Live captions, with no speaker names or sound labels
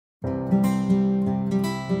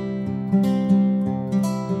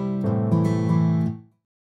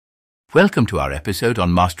Welcome to our episode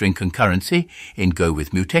on mastering concurrency in Go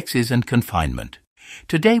with Mutexes and Confinement.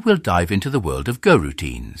 Today we'll dive into the world of Go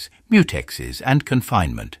routines, mutexes and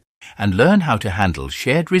confinement, and learn how to handle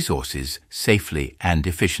shared resources safely and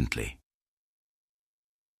efficiently.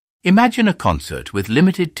 Imagine a concert with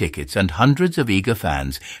limited tickets and hundreds of eager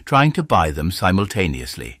fans trying to buy them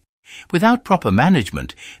simultaneously. Without proper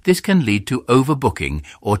management, this can lead to overbooking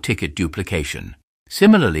or ticket duplication.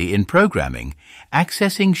 Similarly, in programming,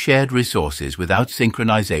 accessing shared resources without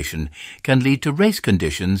synchronization can lead to race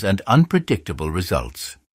conditions and unpredictable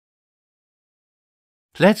results.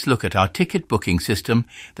 Let's look at our ticket booking system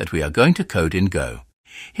that we are going to code in Go.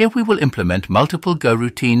 Here we will implement multiple Go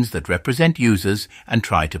routines that represent users and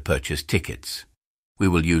try to purchase tickets. We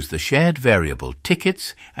will use the shared variable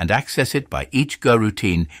tickets and access it by each Go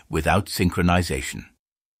routine without synchronization.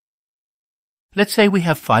 Let's say we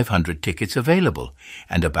have 500 tickets available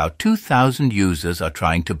and about 2,000 users are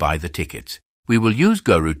trying to buy the tickets. We will use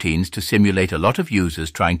Go routines to simulate a lot of users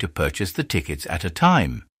trying to purchase the tickets at a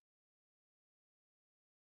time.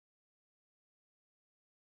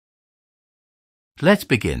 Let's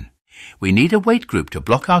begin. We need a wait group to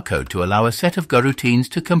block our code to allow a set of Go routines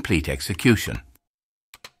to complete execution.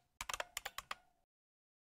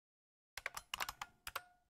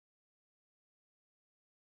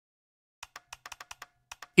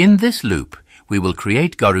 In this loop, we will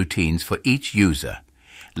create Go routines for each user.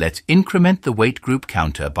 Let's increment the wait group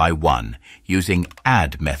counter by 1 using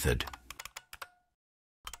add method.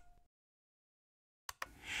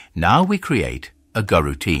 Now we create a Go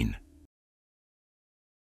routine.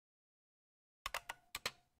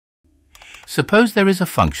 Suppose there is a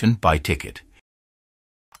function by ticket.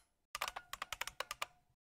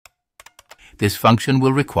 This function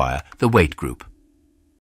will require the wait group.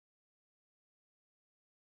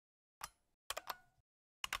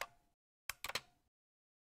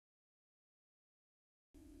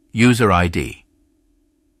 User ID.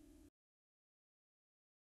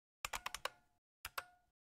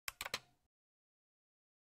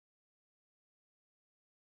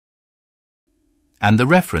 And the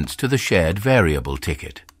reference to the shared variable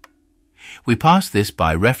ticket. We pass this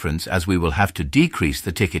by reference as we will have to decrease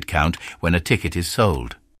the ticket count when a ticket is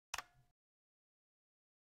sold.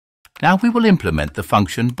 Now we will implement the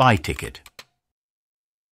function by ticket.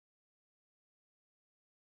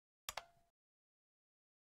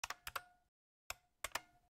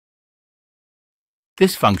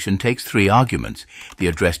 This function takes 3 arguments: the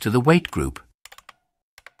address to the wait group,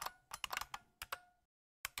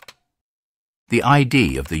 the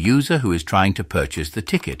ID of the user who is trying to purchase the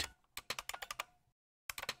ticket,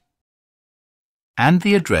 and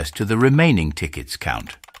the address to the remaining tickets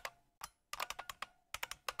count.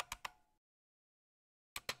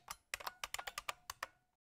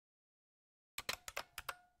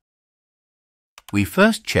 We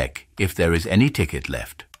first check if there is any ticket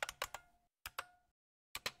left.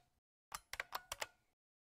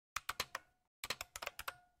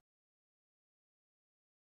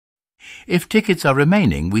 If tickets are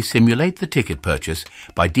remaining, we simulate the ticket purchase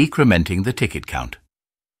by decrementing the ticket count.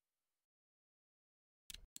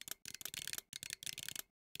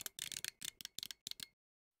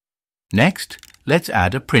 Next, let's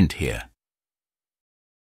add a print here.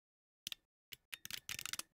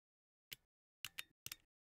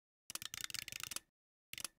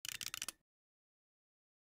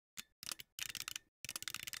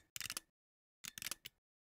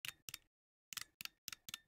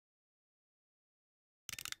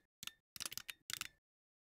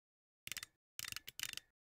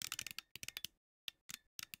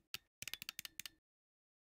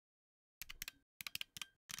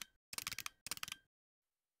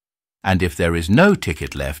 And if there is no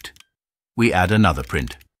ticket left, we add another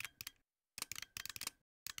print.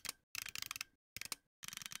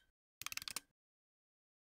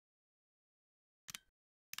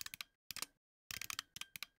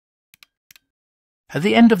 At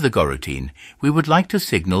the end of the Go routine, we would like to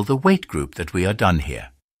signal the wait group that we are done here.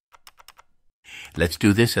 Let's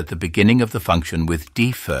do this at the beginning of the function with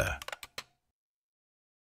defer.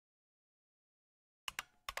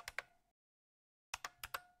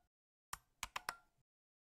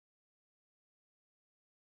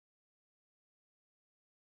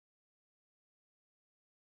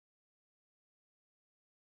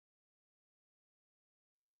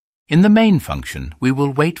 In the main function, we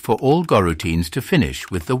will wait for all Go routines to finish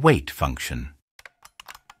with the wait function.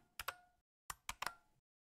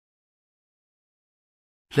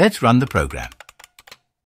 Let's run the program.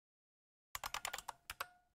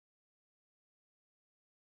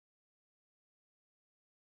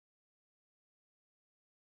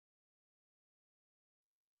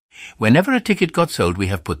 Whenever a ticket got sold, we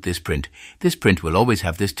have put this print. This print will always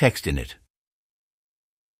have this text in it.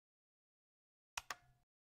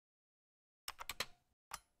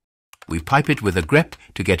 We pipe it with a grep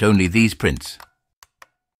to get only these prints.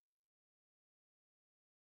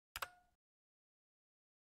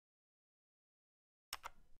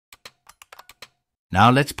 Now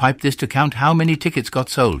let's pipe this to count how many tickets got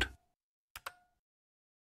sold.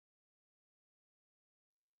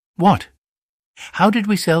 What? How did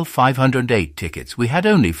we sell 508 tickets? We had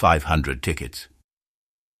only 500 tickets.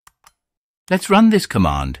 Let's run this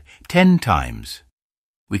command 10 times.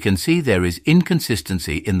 We can see there is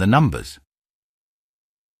inconsistency in the numbers.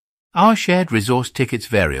 Our shared resource tickets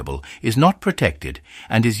variable is not protected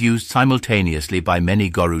and is used simultaneously by many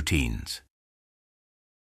goroutines.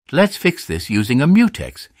 Let's fix this using a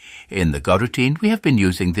mutex. In the goroutine, we have been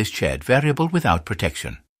using this shared variable without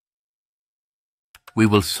protection. We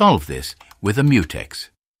will solve this with a mutex.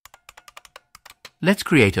 Let's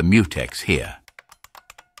create a mutex here.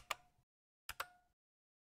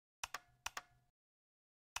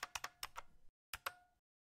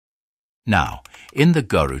 Now, in the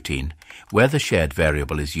goroutine, where the shared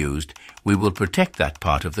variable is used, we will protect that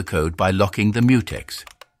part of the code by locking the mutex.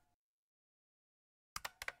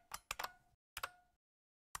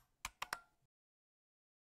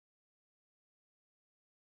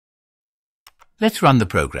 Let's run the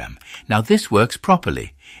program. Now this works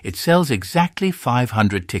properly. It sells exactly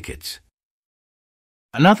 500 tickets.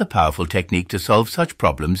 Another powerful technique to solve such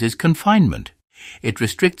problems is confinement. It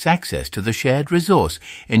restricts access to the shared resource,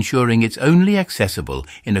 ensuring it's only accessible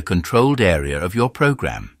in a controlled area of your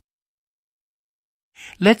program.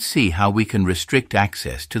 Let's see how we can restrict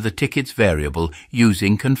access to the tickets variable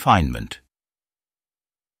using confinement.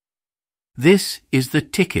 This is the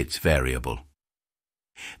tickets variable.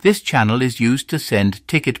 This channel is used to send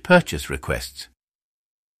ticket purchase requests,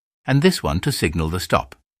 and this one to signal the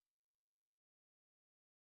stop.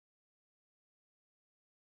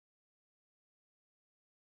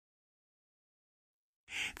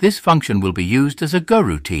 This function will be used as a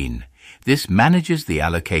goroutine. This manages the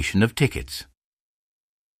allocation of tickets.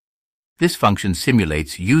 This function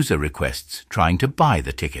simulates user requests trying to buy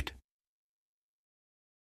the ticket.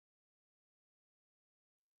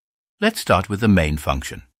 Let's start with the main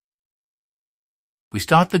function. We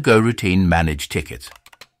start the goroutine manage tickets.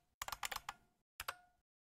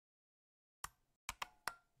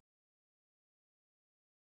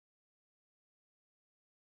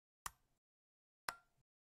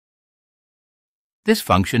 This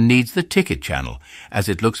function needs the ticket channel, as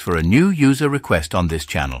it looks for a new user request on this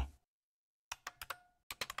channel.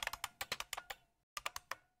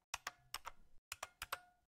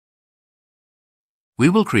 We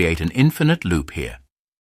will create an infinite loop here.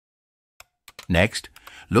 Next,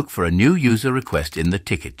 look for a new user request in the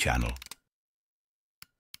ticket channel.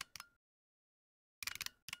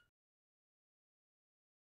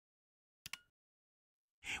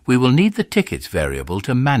 We will need the tickets variable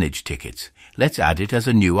to manage tickets. Let's add it as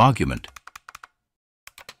a new argument.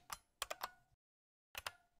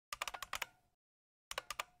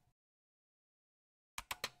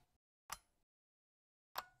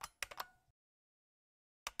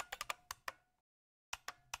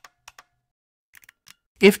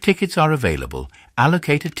 If tickets are available,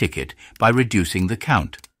 allocate a ticket by reducing the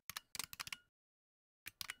count.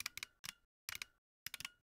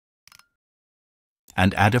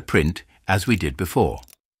 And add a print as we did before.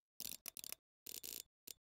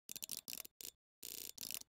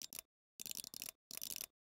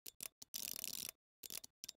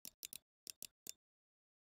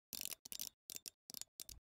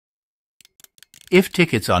 If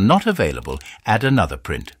tickets are not available, add another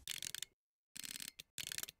print.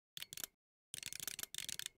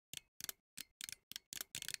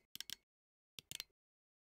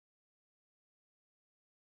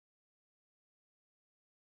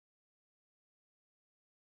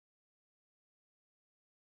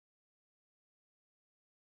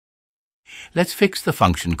 Let's fix the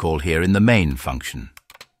function call here in the main function.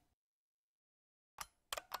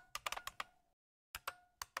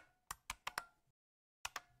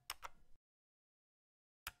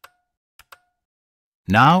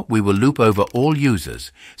 Now we will loop over all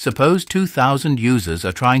users. Suppose 2,000 users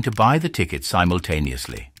are trying to buy the ticket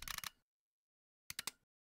simultaneously.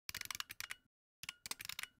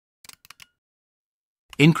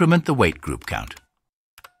 Increment the wait group count.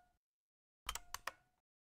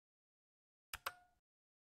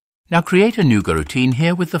 Now create a new goroutine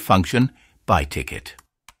here with the function buyTicket.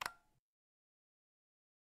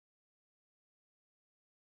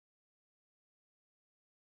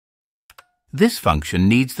 This function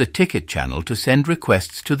needs the ticket channel to send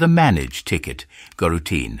requests to the Manage Ticket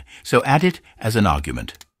routine, so add it as an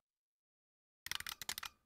argument.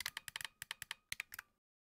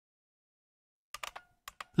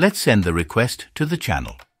 Let's send the request to the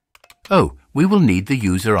channel. Oh, we will need the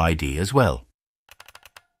user ID as well.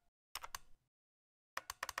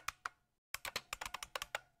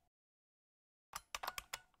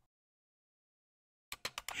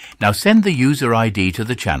 Now send the user ID to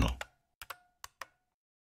the channel.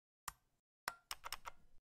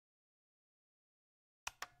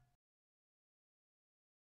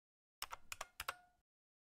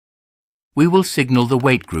 We will signal the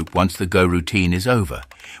wait group once the Go routine is over.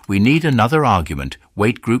 We need another argument,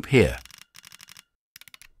 wait group, here.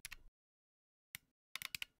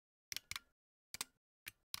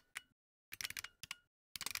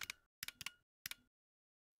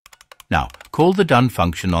 Now, call the done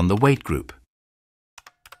function on the wait group.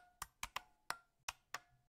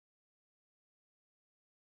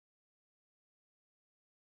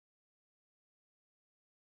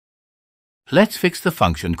 Let's fix the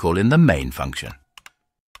function call in the main function.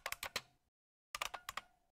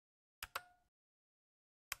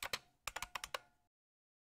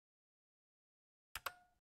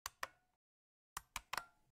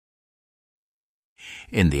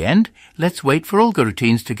 In the end, let's wait for all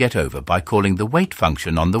routines to get over by calling the wait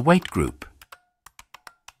function on the wait group.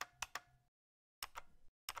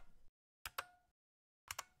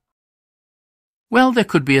 Well, there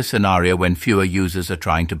could be a scenario when fewer users are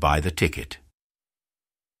trying to buy the ticket.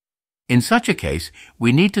 In such a case,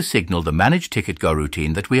 we need to signal the Manage Ticket Go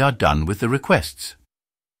routine that we are done with the requests.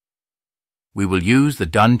 We will use the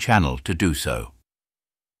Done channel to do so.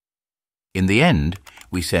 In the end,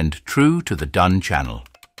 we send true to the Done channel.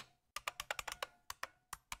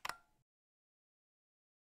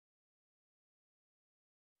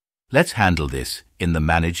 Let's handle this in the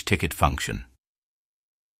Manage Ticket function.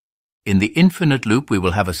 In the infinite loop, we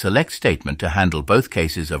will have a select statement to handle both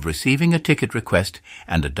cases of receiving a ticket request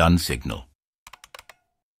and a done signal.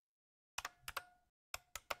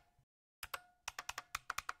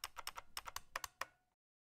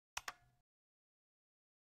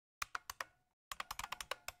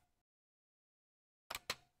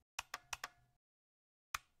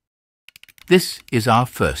 This is our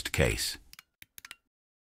first case.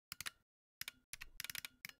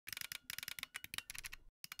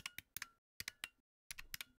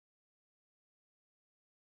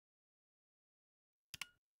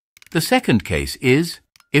 The second case is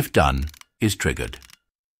if done is triggered.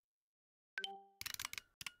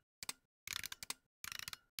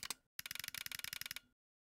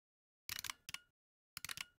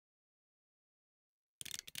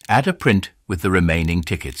 Add a print with the remaining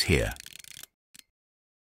tickets here.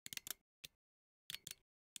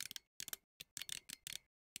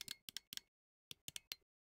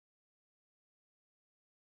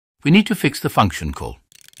 We need to fix the function call.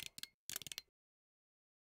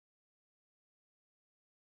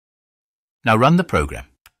 Now run the program.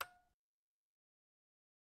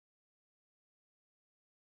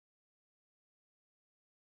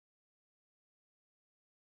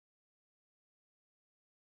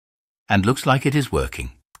 And looks like it is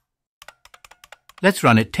working. Let's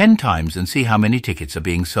run it 10 times and see how many tickets are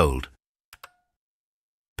being sold.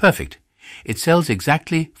 Perfect. It sells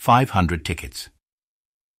exactly 500 tickets.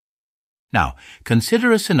 Now,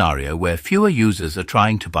 consider a scenario where fewer users are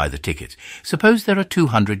trying to buy the tickets. Suppose there are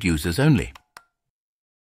 200 users only.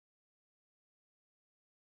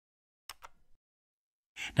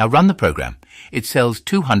 Now run the program. It sells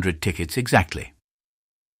 200 tickets exactly.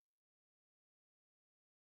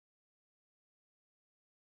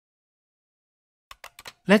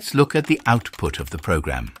 Let's look at the output of the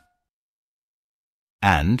program.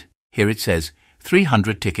 And here it says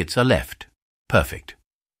 300 tickets are left. Perfect.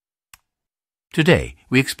 Today,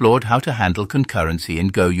 we explored how to handle concurrency in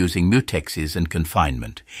Go using mutexes and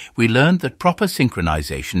confinement. We learned that proper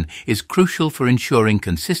synchronization is crucial for ensuring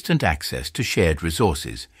consistent access to shared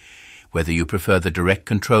resources. Whether you prefer the direct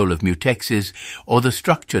control of mutexes or the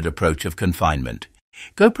structured approach of confinement,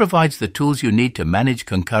 Go provides the tools you need to manage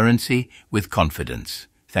concurrency with confidence.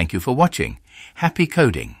 Thank you for watching. Happy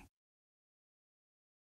coding!